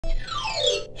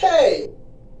Hey,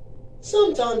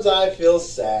 sometimes I feel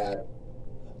sad.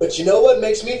 But you know what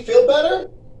makes me feel better?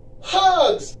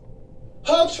 Hugs!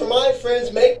 Hugs from my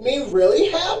friends make me really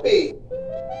happy.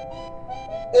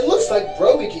 It looks like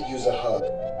Broby could use a hug.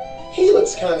 He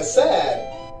looks kind of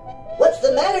sad. What's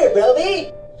the matter,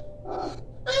 Broby?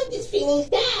 I'm just feeling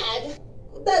sad.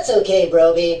 That's okay,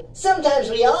 Broby.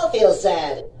 Sometimes we all feel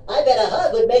sad. I bet a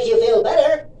hug would make you feel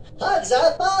better. Hugs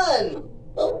are fun.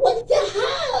 But what's the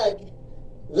hug?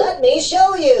 Let me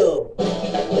show you.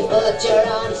 You put your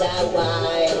arms out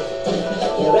wide.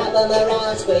 You wrap them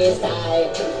around, squeeze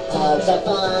tight. Hugs are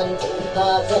fun.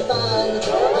 Hugs are fun.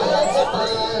 Hugs are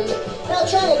fun. Now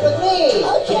try it with me.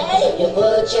 Okay. You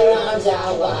put your arms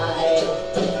out wide.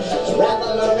 You wrap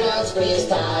them around, squeeze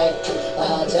tight.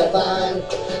 Hugs are fun.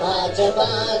 Hugs are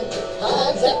fun.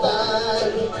 Hugs are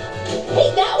fun.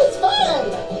 Hey, that was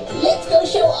fun. Let's go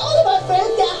show all of our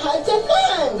friends that hugs are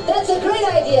fun. That's a great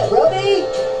idea, Broby.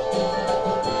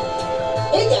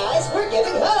 Hey guys, we're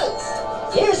giving hugs.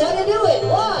 Here's how to do it.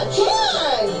 Watch. Come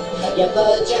on. You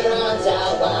put your arms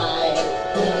out wide.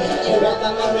 You wrap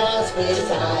them around, squeeze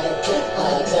tight.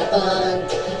 Hugs are fun.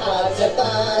 Hugs are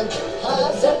fun.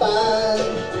 Hugs are fun.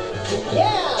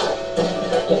 Yeah.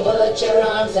 You put your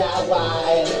arms out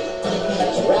wide.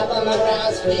 You wrap them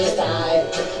around, squeeze tight.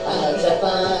 Hugs are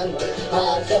fun.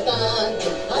 Hugs are fun.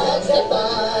 Hugs are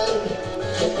fun.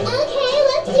 Okay,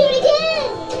 let's do it again.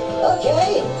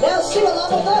 Okay, now sing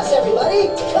along with us, everybody.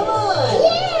 Come on.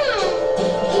 Yeah.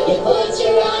 You put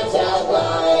your arms out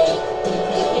wide.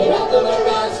 You wrap them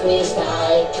around, squeeze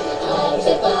tight. Hugs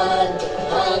are fun.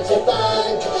 Hugs are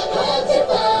fun. Hugs are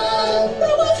fun.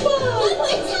 That was fun. One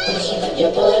more time. You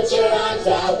put your arms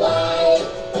out wide.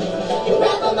 You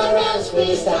wrap them around,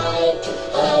 squeeze tight.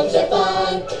 Hugs are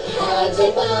fun. Hugs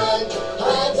are fun.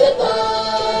 Hugs are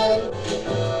fun.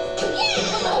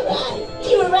 Yeah. All right.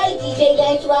 You were right, DJ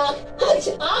Lance Rock. Hugs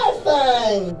are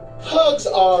fun. Hugs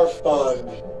are fun.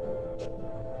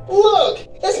 Look,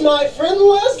 it's my friend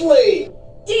Leslie.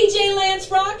 DJ Lance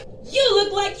Rock, you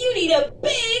look like you need a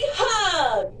big